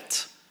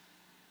profit.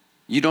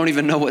 You don't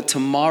even know what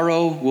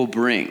tomorrow will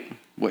bring,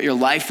 what your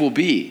life will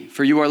be.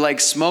 For you are like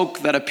smoke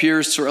that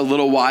appears for a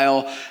little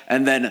while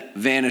and then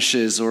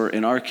vanishes, or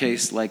in our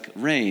case, like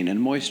rain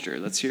and moisture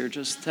that's here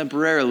just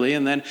temporarily,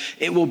 and then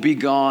it will be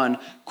gone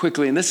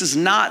quickly. And this is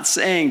not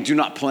saying do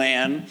not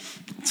plan.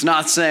 It's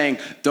not saying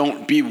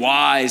don't be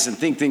wise and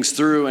think things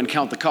through and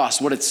count the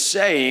cost. What it's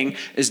saying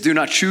is do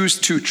not choose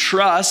to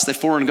trust a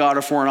foreign god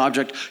or foreign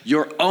object,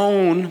 your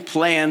own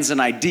plans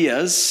and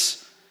ideas,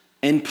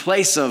 in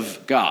place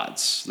of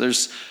God's.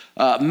 There's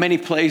many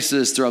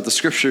places throughout the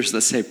scriptures that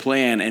say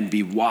plan and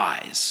be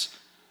wise,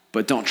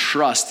 but don't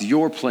trust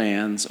your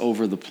plans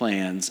over the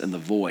plans and the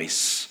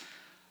voice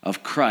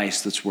of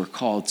Christ, which we're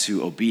called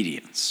to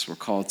obedience. We're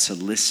called to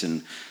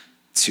listen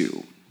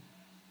to.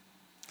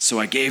 So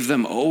I gave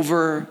them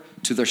over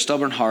to their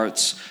stubborn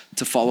hearts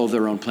to follow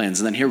their own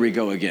plans. And then here we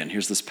go again.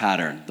 Here's this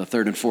pattern, the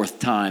third and fourth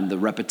time, the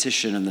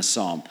repetition in the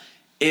psalm.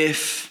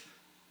 If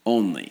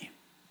only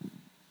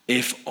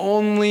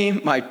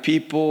my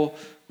people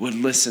would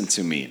listen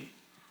to me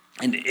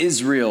and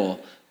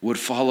Israel would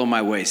follow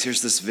my ways.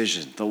 Here's this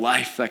vision, the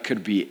life that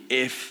could be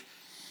if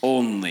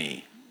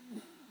only.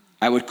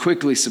 I would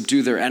quickly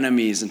subdue their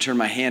enemies and turn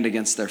my hand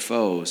against their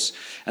foes.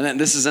 And then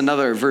this is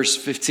another verse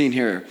 15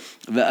 here,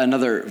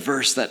 another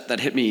verse that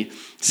hit me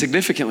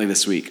significantly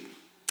this week.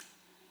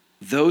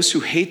 Those who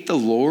hate the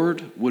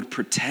Lord would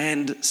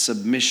pretend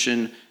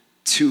submission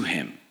to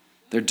him.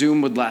 Their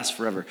doom would last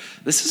forever.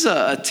 This is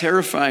a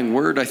terrifying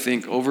word, I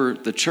think, over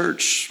the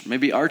church,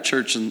 maybe our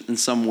church in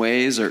some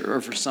ways, or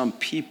for some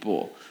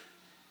people.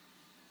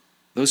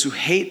 Those who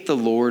hate the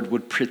Lord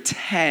would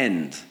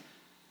pretend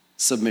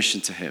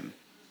submission to him.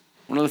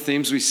 One of the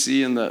themes we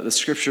see in the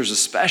scriptures,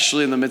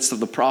 especially in the midst of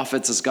the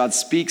prophets, as God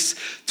speaks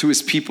to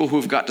his people who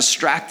have got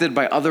distracted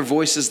by other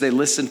voices they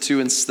listen to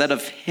instead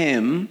of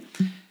him,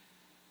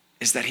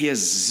 is that he has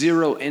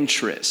zero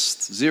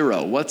interest,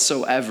 zero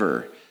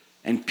whatsoever,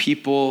 in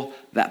people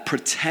that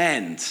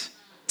pretend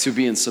to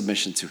be in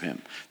submission to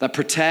him, that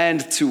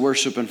pretend to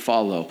worship and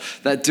follow,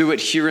 that do it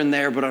here and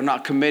there but are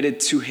not committed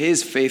to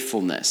his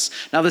faithfulness.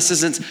 Now, this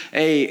isn't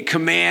a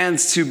command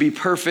to be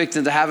perfect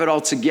and to have it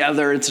all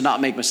together and to not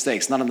make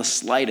mistakes, not in the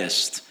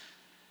slightest,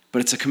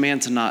 but it's a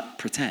command to not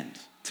pretend,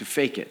 to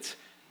fake it,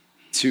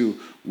 to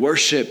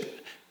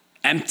worship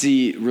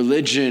empty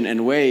religion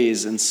and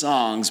ways and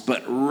songs,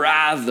 but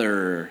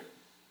rather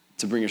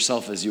to bring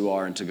yourself as you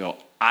are and to go,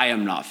 I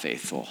am not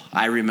faithful.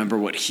 I remember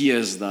what he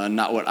has done,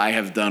 not what I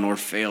have done or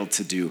failed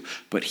to do,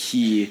 but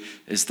he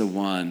is the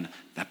one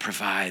that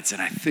provides. And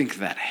I think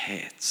that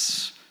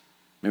hits.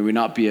 May we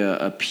not be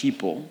a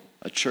people,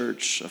 a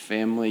church, a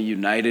family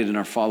united in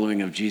our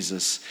following of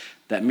Jesus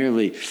that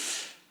merely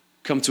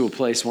come to a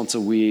place once a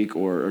week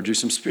or do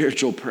some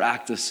spiritual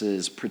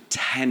practices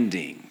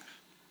pretending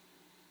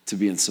to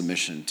be in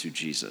submission to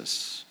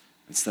Jesus,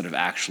 instead of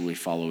actually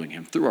following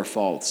him through our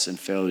faults and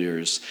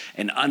failures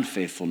and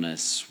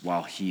unfaithfulness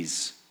while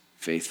he's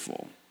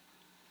faithful.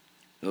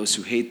 Those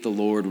who hate the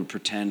Lord would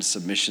pretend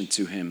submission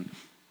to him.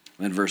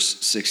 And then verse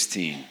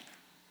 16,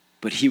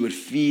 but he would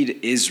feed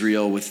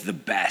Israel with the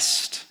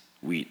best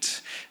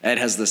wheat. Ed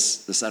has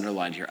this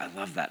underlined here. I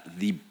love that,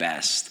 the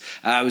best.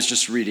 I was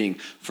just reading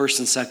 1st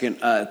and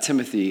 2nd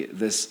Timothy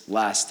this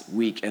last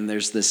week, and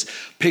there's this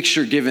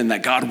picture given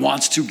that God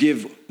wants to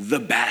give the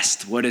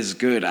best, what is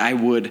good. I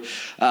would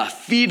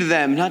feed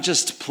them, not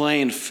just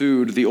plain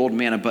food, the old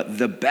manna, but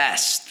the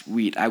best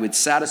wheat. I would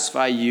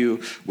satisfy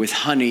you with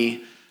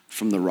honey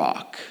from the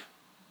rock.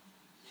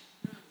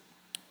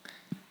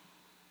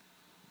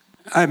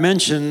 I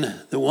mentioned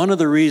that one of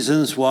the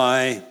reasons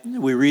why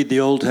we read the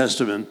Old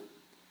Testament,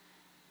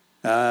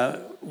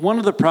 one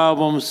of the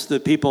problems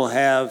that people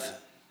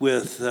have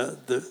with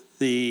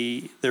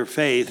their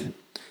faith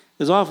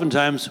is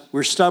oftentimes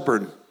we're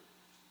stubborn.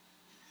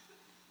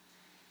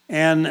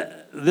 And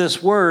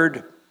this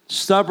word,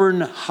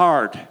 stubborn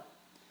heart,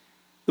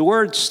 the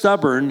word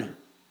stubborn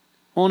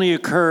only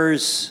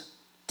occurs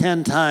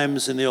 10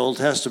 times in the Old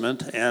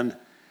Testament, and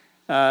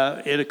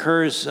it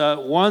occurs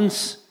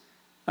once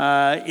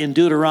in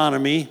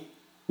Deuteronomy,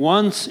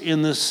 once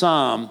in the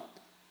Psalm,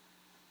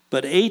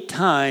 but 8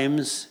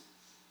 times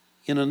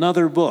in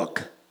another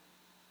book.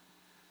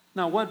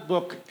 Now, what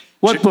book?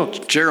 What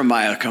book?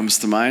 Jeremiah comes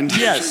to mind.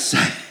 Yes.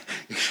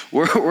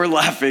 We're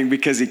laughing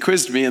because he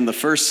quizzed me in the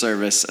first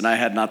service, and I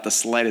had not the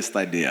slightest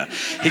idea.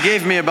 He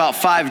gave me about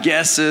 5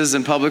 guesses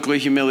and publicly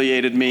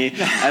humiliated me,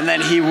 and then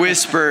he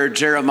whispered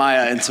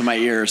Jeremiah into my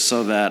ear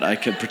so that I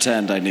could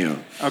pretend I knew.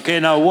 Okay,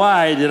 now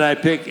why did I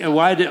pick?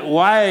 Why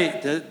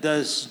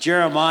does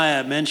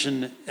Jeremiah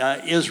mention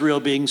Israel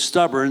being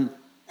stubborn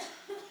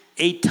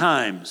 8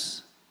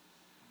 times?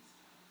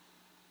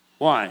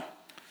 Why?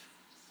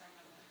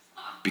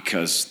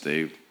 Because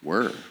they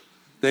were.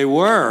 They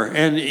were,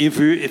 and if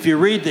you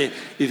read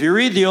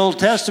the Old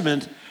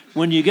Testament,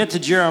 when you get to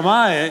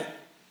Jeremiah,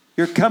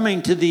 you're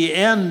coming to the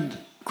end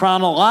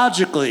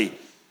chronologically,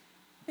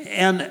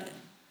 and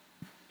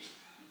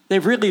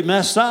they've really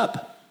messed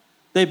up.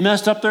 They've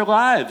messed up their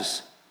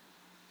lives,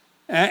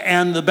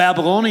 and the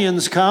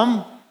Babylonians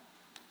come,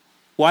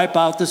 wipe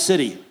out the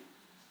city,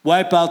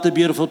 wipe out the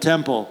beautiful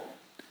temple,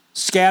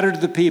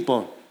 scattered the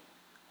people,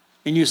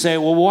 and you say,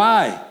 well,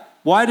 why?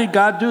 Why did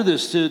God do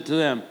this to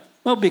them?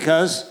 Well,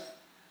 because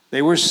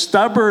they were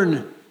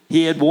stubborn.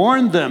 He had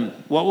warned them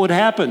what would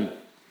happen.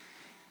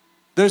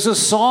 There's a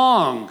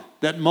song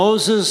that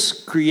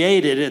Moses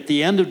created at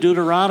the end of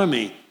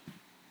Deuteronomy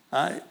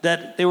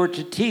that they were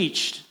to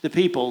teach the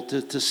people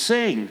to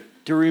sing,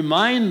 to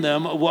remind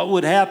them of what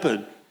would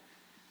happen.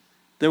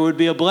 There would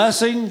be a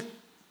blessing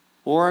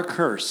or a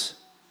curse.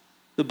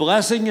 The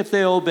blessing if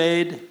they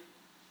obeyed,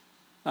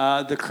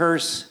 the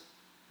curse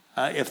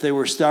if they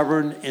were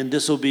stubborn and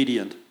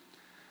disobedient.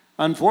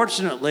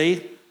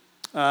 Unfortunately,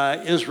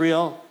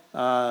 Israel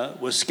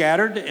was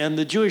scattered, and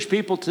the Jewish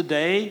people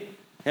today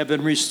have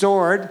been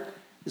restored.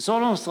 It's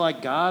almost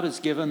like God has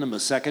given them a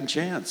second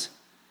chance.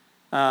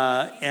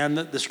 And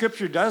the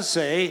scripture does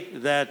say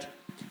that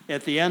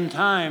at the end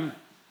time,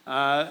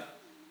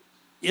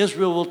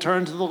 Israel will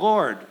turn to the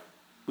Lord.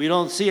 We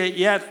don't see it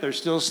yet. They're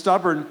still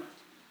stubborn.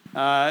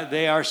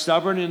 They are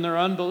stubborn in their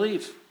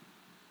unbelief.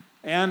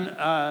 And,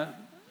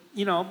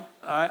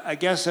 I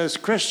guess as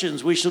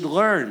Christians, we should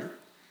learn.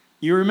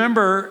 You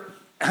remember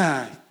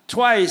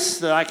twice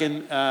that I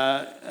can,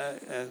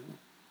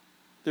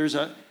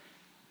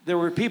 there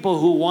were people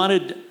who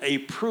wanted a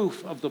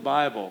proof of the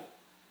Bible.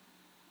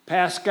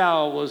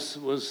 Pascal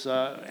was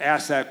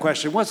asked that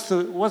question. What's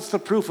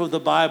the proof of the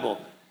Bible?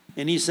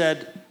 And he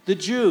said, the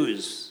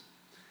Jews.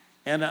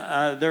 And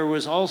there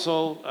was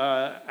also,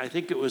 I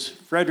think it was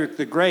Frederick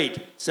the Great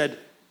said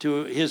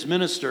to his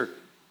minister,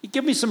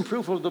 give me some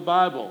proof of the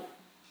Bible.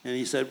 And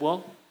he said,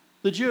 well,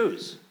 the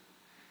Jews.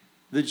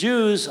 The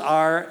Jews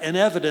are an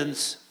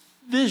evidence,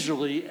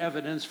 visually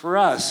evidence for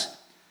us.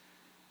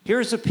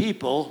 Here's a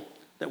people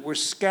that were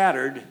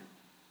scattered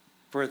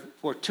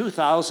for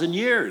 2,000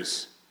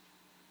 years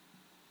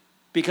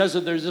because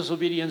of their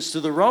disobedience to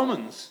the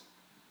Romans.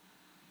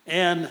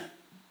 And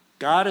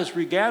God has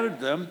regathered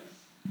them.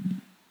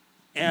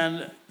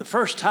 And the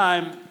first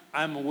time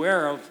I'm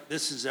aware of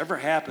this has ever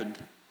happened,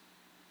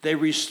 they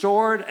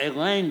restored a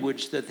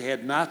language that they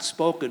had not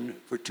spoken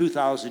for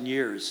 2,000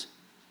 years.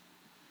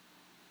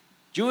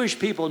 Jewish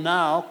people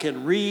now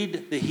can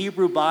read the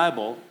Hebrew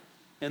Bible,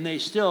 and they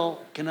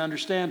still can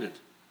understand it.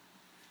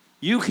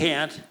 You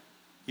can't,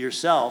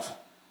 yourself,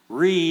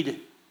 read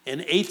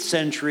an 8th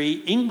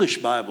century English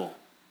Bible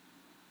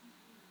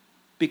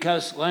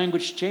because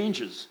language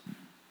changes.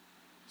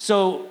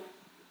 So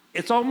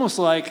it's almost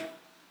like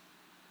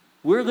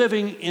we're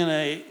living in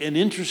an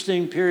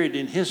interesting period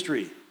in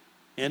history.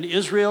 And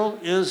Israel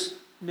is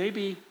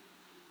maybe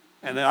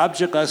an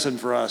object lesson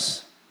for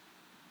us.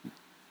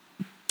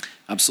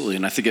 Absolutely,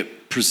 and I think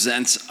it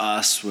presents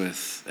us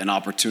with an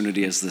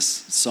opportunity, as this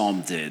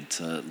psalm did,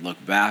 to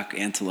look back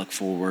and to look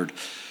forward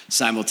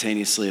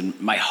simultaneously. And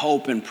my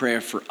hope and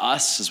prayer for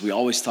us, as we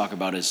always talk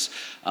about, is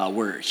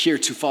we're here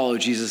to follow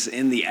Jesus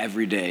in the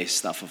everyday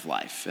stuff of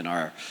life, in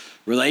our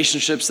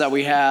relationships that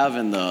we have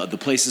and the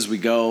places we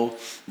go,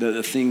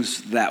 the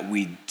things that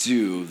we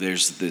do.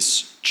 There's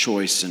this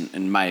choice,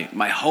 and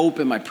my hope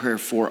and my prayer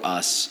for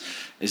us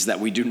is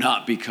that we do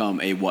not become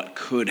a what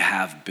could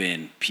have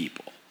been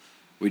people.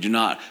 We do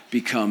not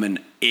become an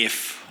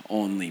if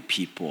only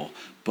people,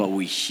 but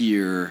we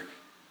hear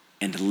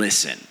and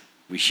listen.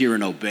 We hear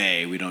and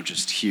obey. We don't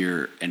just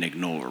hear and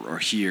ignore, or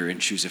hear and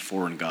choose a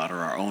foreign God, or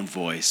our own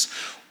voice,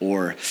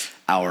 or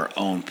our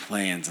own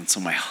plans. And so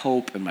my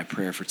hope and my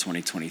prayer for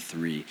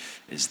 2023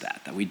 is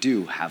that we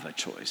do have a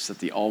choice, that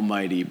the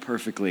almighty,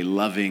 perfectly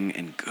loving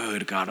and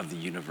good God of the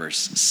universe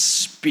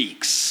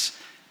speaks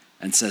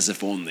and says,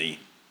 if only,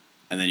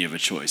 and then you have a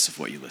choice of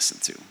what you listen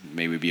to.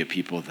 May we be a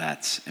people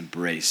that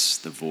embrace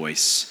the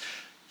voice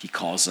he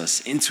calls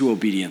us into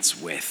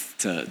obedience with,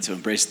 to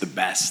embrace the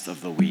best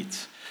of the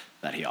wheat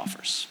that he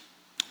offers.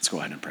 Let's go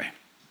ahead and pray.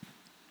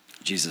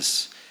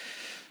 Jesus,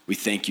 we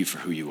thank you for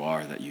who you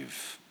are, that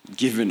you've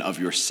given of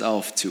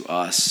yourself to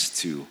us,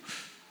 to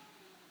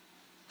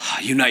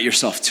unite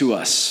yourself to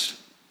us,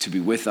 to be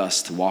with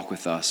us, to walk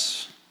with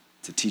us,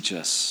 to teach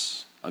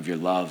us of your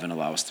love and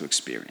allow us to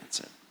experience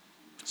it.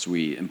 So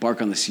we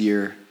embark on this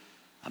year.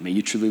 May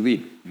you truly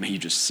lead. May you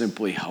just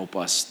simply help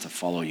us to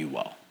follow you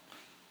well.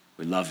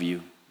 We love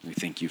you. We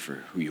thank you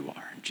for who you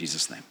are. In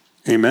Jesus' name.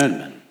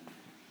 Amen.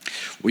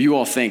 Will you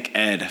all thank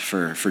Ed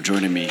for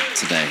joining me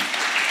today?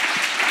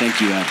 Thank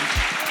you, Ed.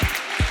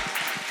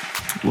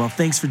 Well,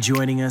 thanks for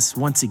joining us.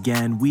 Once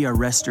again, we are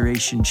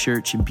Restoration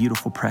Church in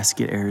beautiful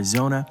Prescott,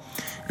 Arizona,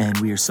 and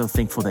we are so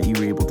thankful that you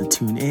were able to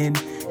tune in.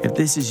 If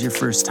this is your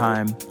first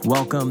time,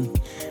 welcome.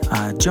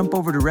 Jump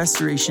over to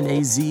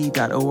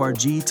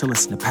restorationaz.org to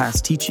listen to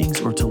past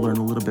teachings or to learn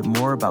a little bit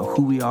more about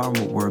who we are and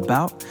what we're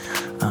about.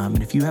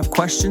 And if you have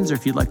questions or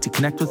if you'd like to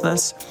connect with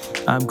us,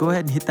 go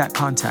ahead and hit that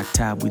contact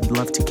tab. We'd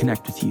love to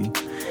connect with you.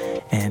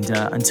 And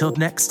until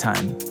next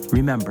time,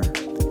 remember,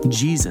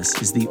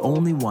 Jesus is the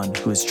only one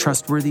who is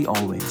trustworthy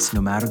always,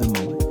 no matter the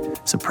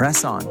moment. So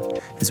press on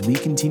as we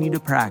continue to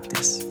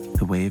practice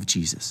the way of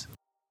Jesus.